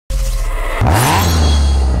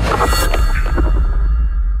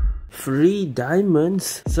free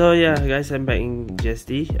diamonds. So yeah guys, I'm back in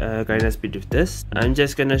GSD, Garena speed with this. I'm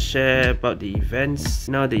just gonna share about the events.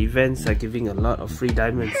 Now the events are giving a lot of free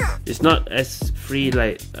diamonds. It's not as free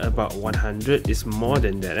like about 100, it's more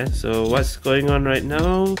than that. So what's going on right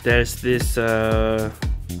now, there's this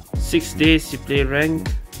 6 days you play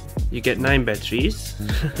rank, you get 9 batteries.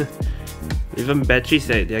 Even batteries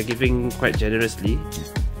that they are giving quite generously.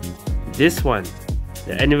 This one,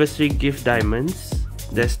 the anniversary gift diamonds,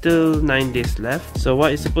 there's still 9 days left. So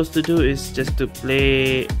what you're supposed to do is just to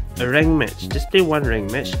play a rank match. Just play one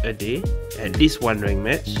rank match a day, at least one rank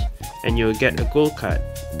match, and you'll get a gold card.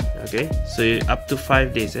 Okay, so you're up to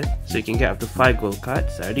 5 days, so you can get up to 5 gold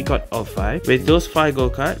cards. I already got all 5. With those 5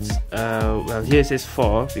 gold cards, well here it says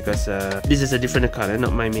 4 because this is a different account,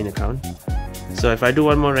 not my main account. So if I do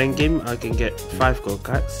one more rank game, I can get 5 gold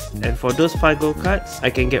cards, and for those 5 gold cards, I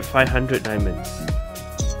can get 500 diamonds.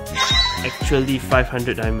 Actually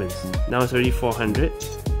 500 diamonds. Now it's already 400.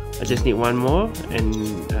 I just need one more, and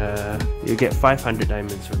you get 500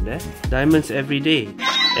 diamonds from there. Diamonds every day.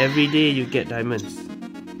 Every day you get diamonds.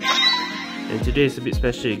 And today is a bit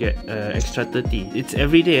special, you get extra 30. It's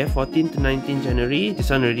every day, 14 to 19 January.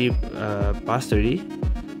 This one already passed already.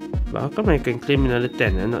 But how come I can claim another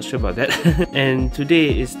 10? I'm not sure about that. And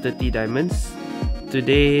today is 30 diamonds.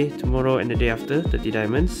 Today, tomorrow and the day after, 30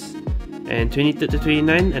 diamonds. And 23rd to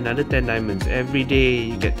 29, another 10 diamonds. Every day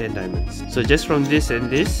you get 10 diamonds. So just from this and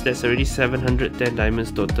this, that's already 710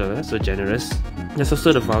 diamonds total. So generous. There's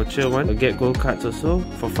also the voucher one. You'll get gold cards also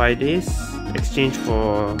for 5 days. Exchange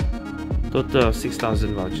for total of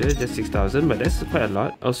 6,000 vouchers. Just 6,000, but that's quite a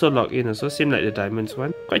lot. Also log in also, same like the diamonds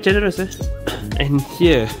one. Quite generous, And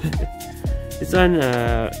here, this one,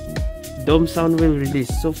 Dome Sound Whale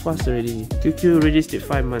released so fast already. QQ released it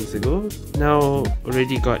 5 months ago. Now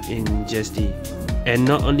already got in GSD. And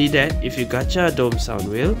not only that, if you gacha Dome Sound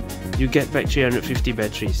Whale, you get back 350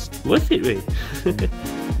 batteries. Worth it, way.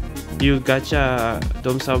 You gacha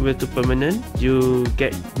Dome Sound Whale to permanent, you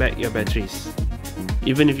get back your batteries.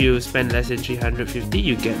 Even if you spend less than 350,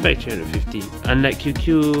 you get back 350. Unlike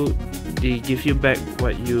QQ, they give you back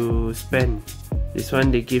what you spend. This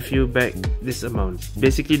one, they give you back this amount.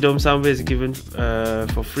 Basically, Dome Sound Whale is given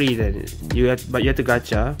for free. Then you have to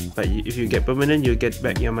gacha. But if you get permanent, you get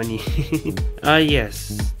back your money.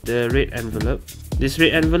 Yes, the red envelope. This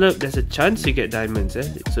red envelope, there's a chance you get diamonds.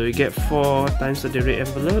 So you get 4 times of the red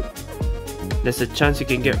envelope. There's a chance you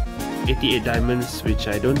can get 88 diamonds, which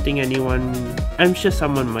I don't think anyone. I'm sure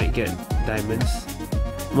someone might get diamonds.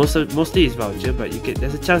 Mostly it's voucher, but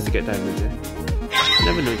there's a chance to get diamonds.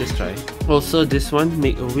 Never know, just try. Also this one,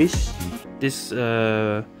 make a wish. This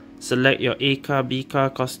select your A car, B car,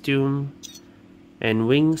 costume and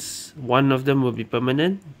wings. One of them will be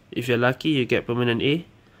permanent. If you're lucky, you get permanent A.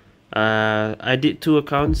 I did 2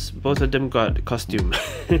 accounts, both of them got costume.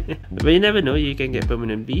 But you never know, you can get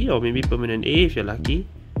permanent B or maybe permanent A if you're lucky.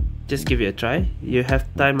 Just give it a try. You have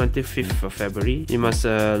time until 5th of February. You must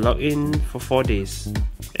log in for 4 days.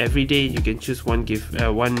 Every day you can choose one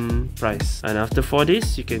prize, and after 4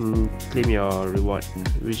 days you can claim your reward.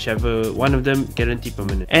 Whichever one of them, guaranteed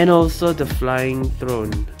permanent. And also the flying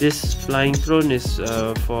throne. This flying throne is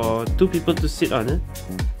for 2 people to sit on.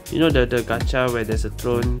 You know the gacha where there's a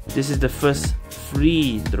throne. This is the first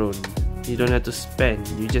free throne. You don't have to spend,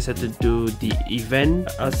 you just have to do the event.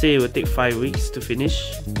 I'll say it will take 5 weeks to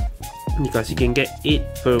finish, because you can get 8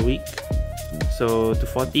 per week. So to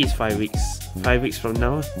 40 is 5 weeks. 5 weeks from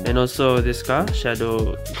now. And also this car,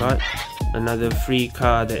 Shadow God, another free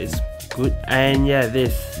car that is good. And yeah,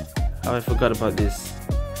 this, I forgot about this.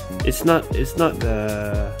 It's not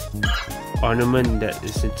the ornament that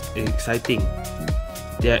is exciting.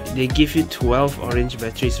 They give you 12 orange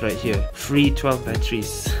batteries right here. Free 12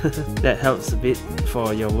 batteries. That helps a bit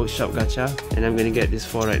for your workshop gacha. And I'm gonna get this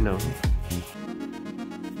 4 right now.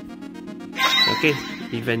 Okay,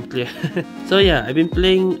 event clear. So yeah, I've been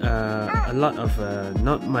playing a lot of,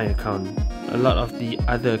 not my account, a lot of the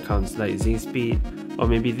other accounts like Zing Speed, or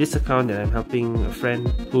maybe this account that I'm helping a friend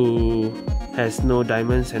who has no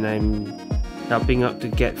diamonds, and I'm helping out to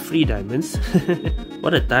get free diamonds.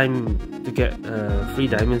 What a time to get free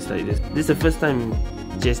diamonds like this. This is the first time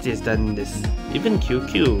GSD has done this. Even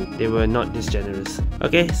QQ, they were not this generous.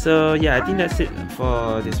 Okay, so yeah, I think that's it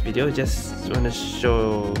for this video. Just want to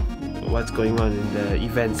show what's going on in the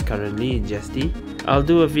events currently in GSD. I'll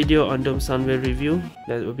do a video on Dome Sound Whale review.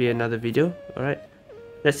 That will be another video. Alright,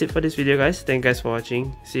 that's it for this video guys. Thank you guys for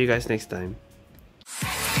watching. See you guys next time.